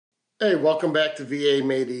Hey, welcome back to VA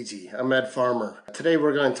Made Easy. I'm Ed Farmer. Today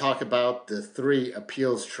we're going to talk about the 3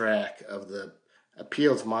 appeals track of the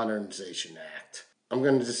Appeals Modernization Act. I'm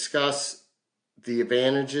going to discuss the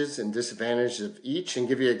advantages and disadvantages of each and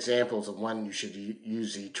give you examples of when you should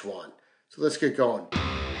use each one. So let's get going.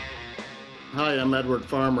 Hi, I'm Edward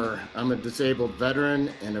Farmer. I'm a disabled veteran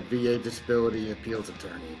and a VA disability appeals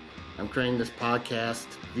attorney. I'm creating this podcast,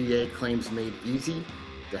 VA Claims Made Easy,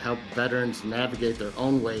 to help veterans navigate their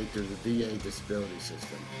own way through the VA disability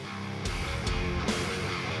system.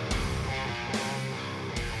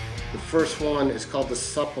 The first one is called the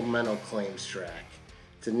Supplemental Claims Track.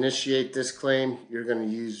 To initiate this claim, you're going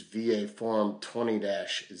to use VA Form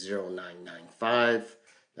 20-0995.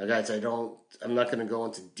 Now guys, I'm not going to go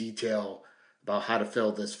into detail about how to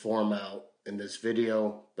fill this form out in this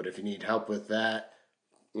video, but if you need help with that,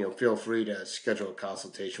 feel free to schedule a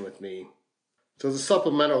consultation with me. So the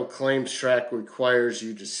Supplemental Claims Track requires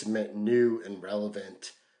you to submit new and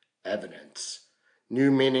relevant evidence. New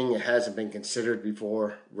meaning it hasn't been considered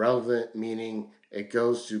before. Relevant meaning it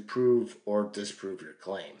goes to prove or disprove your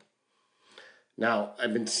claim. Now,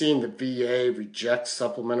 I've been seeing the VA reject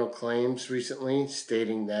supplemental claims recently,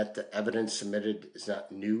 stating that the evidence submitted is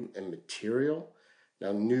not new and material.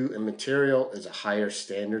 Now, new and material is a higher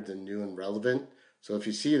standard than new and relevant. So if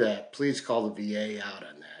you see that, please call the VA out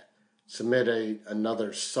on that. Submit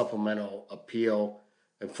another supplemental appeal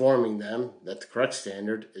informing them that the correct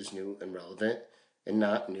standard is new and relevant and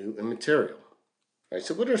not new and material. All right,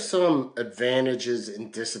 so what are some advantages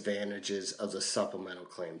and disadvantages of the Supplemental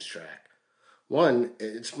Claims Track? One,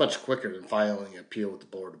 it's much quicker than filing an appeal with the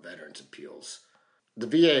Board of Veterans Appeals. The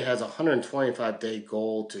VA has a 125-day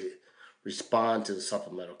goal to respond to the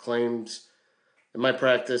supplemental claims. In my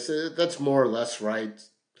practice, that's more or less right.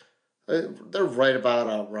 They're right about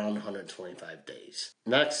around 125 days.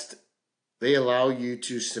 Next, they allow you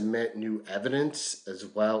to submit new evidence as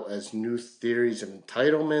well as new theories of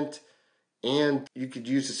entitlement, and you could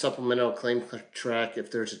use the Supplemental Claim Track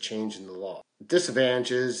if there's a change in the law.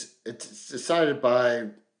 Disadvantages, it's decided by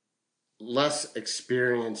less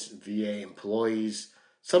experienced VA employees,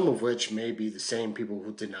 some of which may be the same people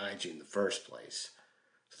who denied you in the first place.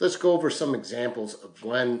 So let's go over some examples of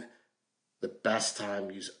when the best time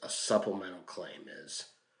to use a supplemental claim is.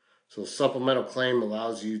 So a supplemental claim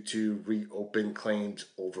allows you to reopen claims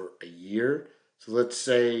over a year. So let's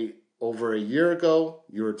say over a year ago,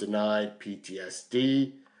 you were denied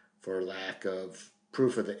PTSD for lack of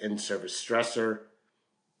proof of the in-service stressor.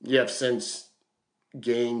 You have since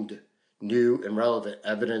gained new and relevant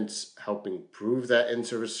evidence helping prove that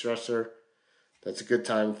in-service stressor. That's a good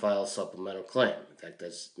time to file a supplemental claim. In fact,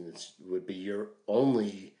 this would be your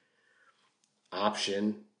only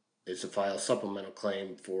option is to file a supplemental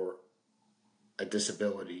claim for a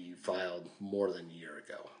disability you filed more than a year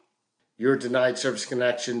ago. You're denied service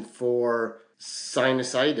connection for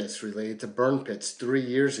sinusitis related to burn pits 3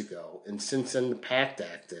 years ago, and since then the PACT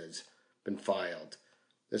Act has been filed.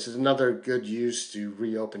 This is another good use to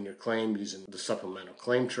reopen your claim using the Supplemental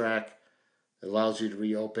Claim Track. It allows you to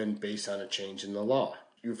reopen based on a change in the law.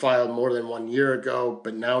 You filed more than 1 year ago,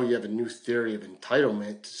 but now you have a new theory of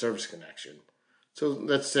entitlement to service connection. So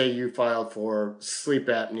let's say you filed for sleep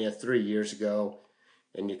apnea 3 years ago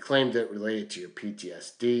and you claimed it related to your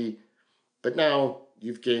PTSD, but now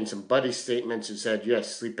you've gained some buddy statements who said you have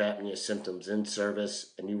sleep apnea symptoms in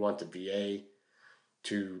service and you want the VA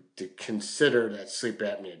to consider that sleep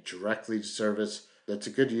apnea directly to service. That's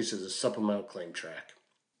a good use of the Supplemental Claim Track.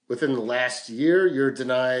 Within the last year, you're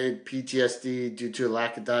denied PTSD due to a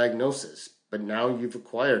lack of diagnosis, but now you've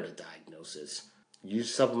acquired a diagnosis.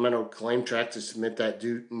 Use Supplemental Claim Track to submit that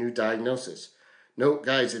new diagnosis. Note,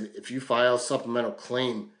 guys, if you file a supplemental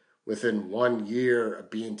claim within 1 year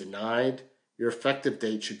of being denied, your effective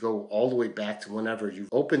date should go all the way back to whenever you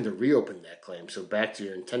opened or reopened that claim. So back to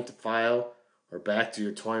your intent to file or back to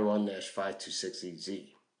your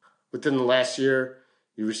 21-526EZ. Within the last year,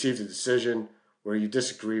 you received a decision where you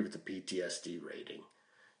disagree with the PTSD rating.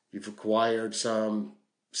 You've acquired some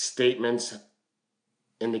statements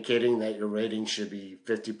indicating that your rating should be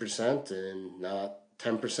 50% and not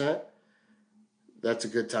 10%. That's a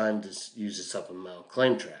good time to use a Supplemental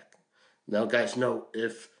Claim Track. Now, guys, note,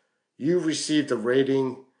 if you received a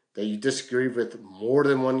rating that you disagree with more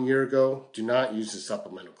than 1 year ago, do not use the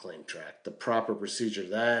Supplemental Claim Track. The proper procedure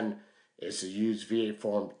then is to use VA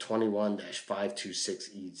Form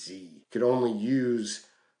 21-526EZ. You could only use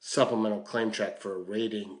Supplemental Claim Track for a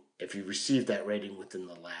rating if you received that rating within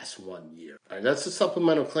the last 1 year. All right, that's the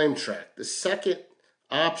Supplemental Claim Track. The second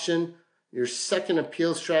option, your second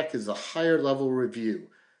appeals track, is a higher level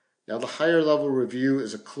review. Now, the higher level review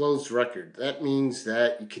is a closed record. That means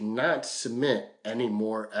that you cannot submit any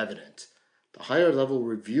more evidence. The higher level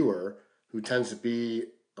reviewer, who tends to be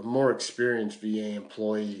a more experienced VA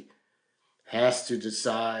employee, has to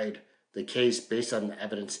decide the case based on the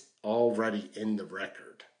evidence already in the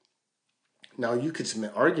record. Now, you could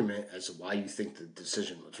submit argument as to why you think the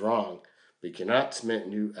decision was wrong, but you cannot submit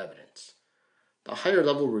new evidence. The higher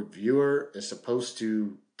level reviewer is supposed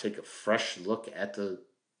to take a fresh look at the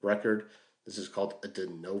record. This is called a de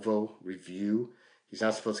novo review. He's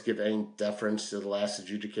not supposed to give any deference to the last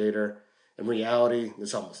adjudicator. In reality,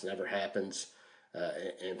 this almost never happens.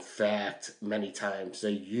 In fact, many times they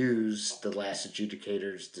use the last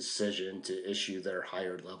adjudicator's decision to issue their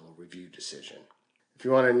higher level review decision. If you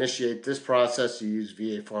want to initiate this process, you use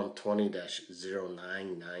VA Form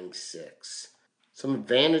 20-0996. Some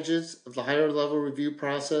advantages of the higher level review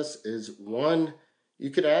process is, one, you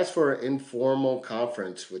could ask for an informal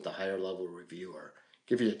conference with the higher level reviewer,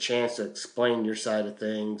 give you a chance to explain your side of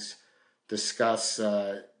things, discuss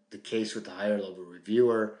the case with the higher level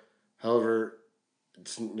reviewer. However,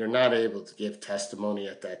 you're not able to give testimony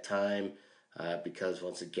at that time because,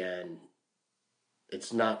 once again,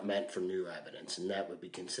 it's not meant for new evidence, and that would be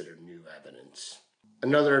considered new evidence.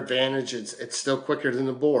 Another advantage is it's still quicker than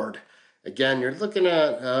the board. Again, you're looking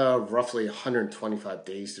at roughly 125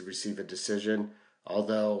 days to receive a decision,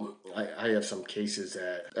 although I have some cases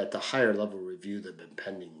at the higher level review that have been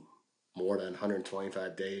pending more than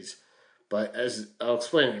 125 days. But as I'll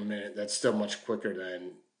explain in a minute, that's still much quicker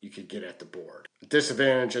than you could get at the board. A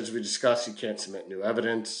disadvantage, as we discussed, you can't submit new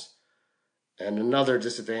evidence. And another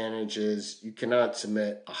disadvantage is you cannot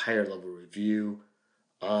submit a higher level review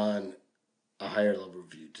on a higher level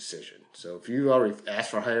review decision. So if you already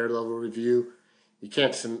asked for a higher level review, you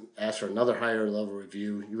can't ask for another higher level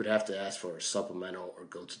review. You would have to ask for a supplemental or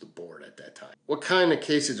go to the board at that time. What kind of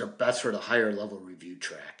cases are best for the higher level review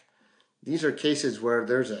track? These are cases where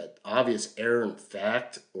there's an obvious error in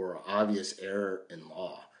fact or an obvious error in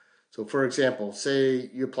law. So for example,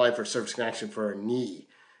 say you apply for service connection for a knee,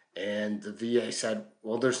 and the VA said,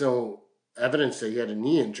 well, there's no evidence that you had a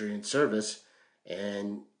knee injury in service.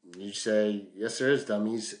 And you say, yes, there is,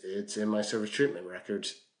 dummies. It's in my service treatment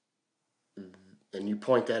records. And you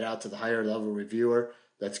point that out to the higher level reviewer.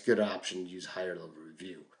 That's a good option to use higher level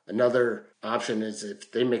review. Another option is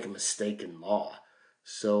if they make a mistake in law.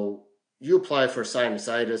 So you apply for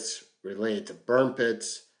sinusitis related to burn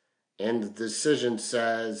pits, and the decision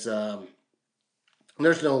says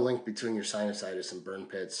there's no link between your sinusitis and burn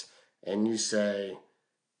pits, and you say,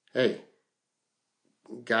 hey,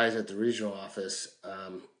 guys at the regional office,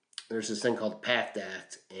 there's this thing called the PACT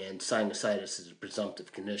Act, and sinusitis is a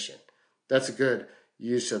presumptive condition. That's a good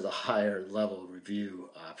use of the higher level review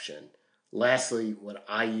option. Lastly, what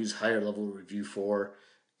I use higher level review for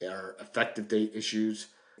are effective date issues.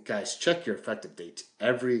 Guys, check your effective dates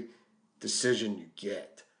every decision you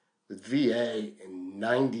get. The VA, in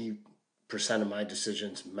 90% of my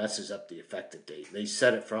decisions, messes up the effective date. They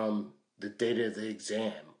set it from the date of the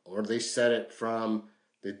exam, or they set it from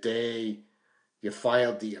the day you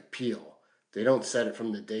filed the appeal. They don't set it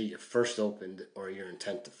from the day you first opened or your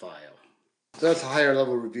intent to file. So that's a higher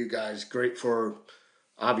level review, guys. Great for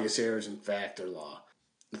obvious errors in fact or law.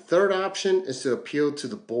 The third option is to appeal to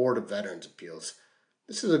the Board of Veterans Appeals.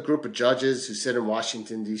 This is a group of judges who sit in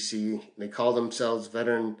Washington, D.C. They call themselves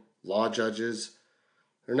veteran law judges.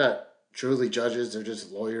 They're not truly judges. They're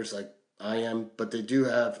just lawyers like I am, but they do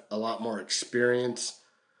have a lot more experience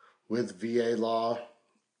with VA law.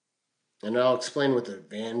 And I'll explain what the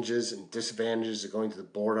advantages and disadvantages of going to the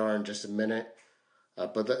board are in just a minute.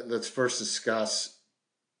 But let's first discuss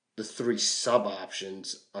the three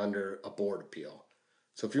sub-options under a board appeal.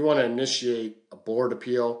 So if you want to initiate a board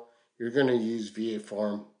appeal, you're going to use VA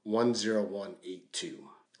Form 10182.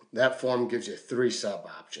 That form gives you three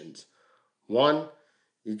sub-options. One,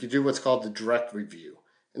 you could do what's called the direct review.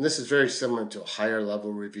 And this is very similar to a higher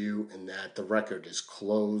level review in that the record is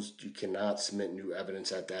closed. You cannot submit new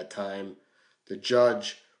evidence at that time. The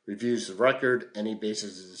judge reviews the record and he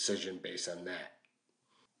bases his decision based on that.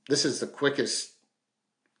 This is the quickest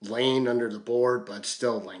lane under the board, but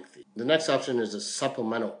still lengthy. The next option is a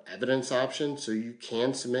supplemental evidence option, so you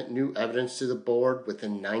can submit new evidence to the board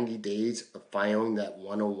within 90 days of filing that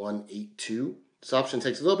 10182. This option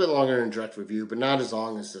takes a little bit longer than direct review, but not as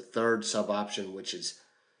long as the third sub-option, which is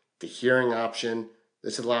the hearing option.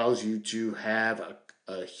 This allows you to have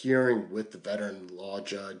a hearing with the veteran law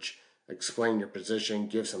judge, explain your position,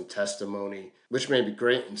 give some testimony, which may be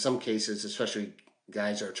great in some cases, especially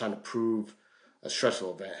guys that are trying to prove a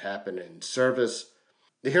stressful event happened in service.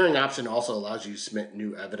 The hearing option also allows you to submit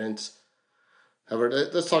new evidence. However,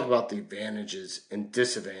 let's talk about the advantages and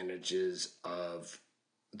disadvantages of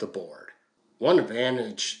the board. One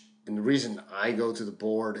advantage, and the reason I go to the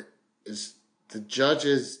board, is the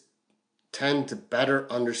judges tend to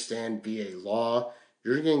better understand VA law.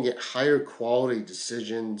 You're going to get higher quality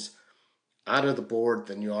decisions out of the board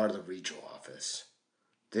than you are the regional office.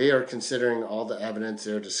 They are considering all the evidence,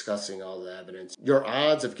 they're discussing all the evidence. Your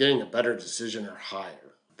odds of getting a better decision are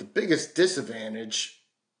higher. The biggest disadvantage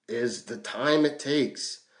is the time it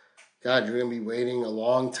takes. God, you're going to be waiting a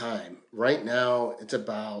long time. Right now, it's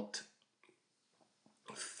about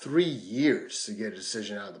 3 years to get a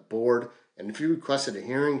decision out of the board. And if you requested a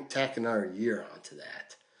hearing, tack another year onto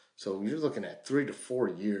that. So you're looking at 3 to 4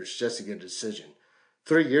 years just to get a decision.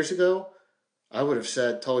 3 years ago, I would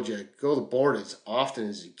have told you, go to the board as often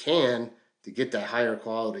as you can to get that higher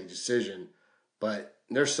quality decision. But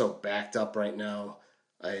they're so backed up right now.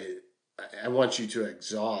 I want you to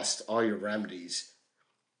exhaust all your remedies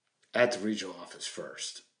at the regional office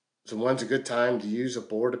first. So when's a good time to use a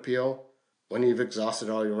board appeal? When you've exhausted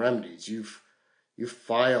all your remedies. You've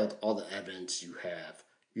filed all the evidence you have.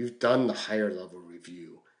 You've done the higher level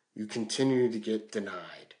review. You continue to get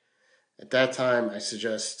denied. At that time, I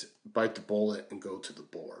suggest bite the bullet and go to the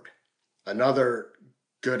board. Another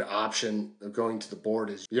good option of going to the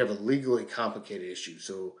board is you have a legally complicated issue.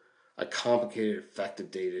 So a complicated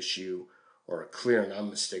effective date issue or a clear and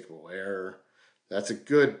unmistakable error. That's a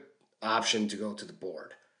good option to go to the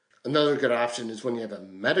board. Another good option is when you have a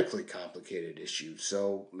medically complicated issue.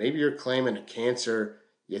 So maybe you're claiming a cancer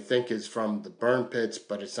you think is from the burn pits,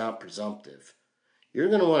 but it's not presumptive. You're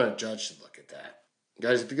going to want a judge to look at that.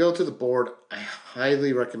 Guys, if you go to the board, I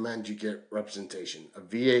highly recommend you get representation. A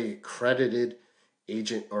VA accredited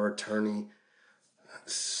agent or attorney.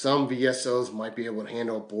 Some VSOs might be able to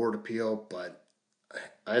handle a board appeal, but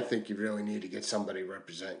I think you really need to get somebody to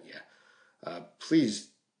represent you. Please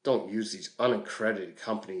don't use these unaccredited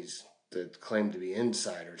companies that claim to be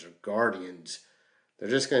insiders or guardians. They're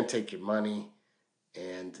just going to take your money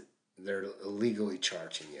and they're illegally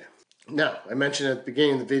charging you. Now, I mentioned at the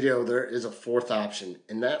beginning of the video, there is a fourth option.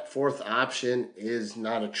 And that fourth option is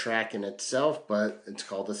not a track in itself, but it's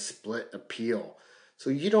called a split appeal. So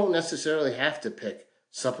you don't necessarily have to pick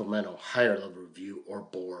supplemental, higher level review, or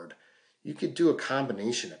board. You could do a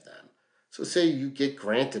combination of them. So say you get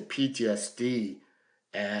granted PTSD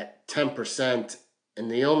at 10% and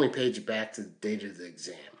they only paid you back to the date of the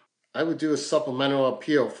exam. I would do a supplemental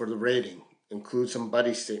appeal for the rating, include some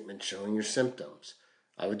buddy statements showing your symptoms.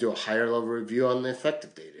 I would do a higher level review on the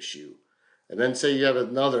effective date issue. And then say you have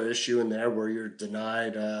another issue in there where you're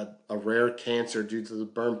denied a rare cancer due to the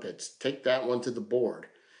burn pits. Take that one to the board.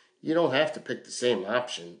 You don't have to pick the same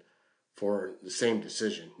option for the same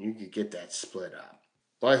decision. You could get that split up.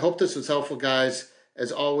 Well, I hope this was helpful, guys.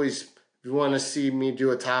 As always, if you want to see me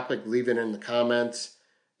do a topic, leave it in the comments.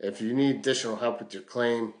 If you need additional help with your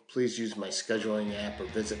claim, please use my scheduling app or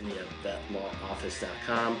visit me at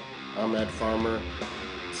vetlawoffice.com. I'm Ed Farmer.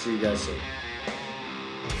 See you guys soon.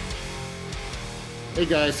 Hey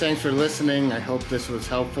guys, thanks for listening. I hope this was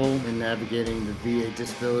helpful in navigating the VA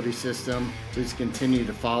disability system. Please continue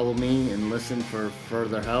to follow me and listen for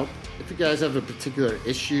further help. If you guys have a particular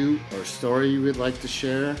issue or story you would like to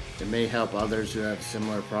share, it may help others who have a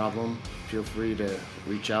similar problem. Feel free to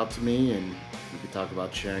reach out to me and we can talk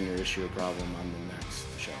about sharing your issue or problem on the next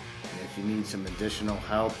show. And if you need some additional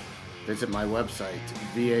help, visit my website,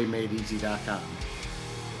 vamadeeasy.com.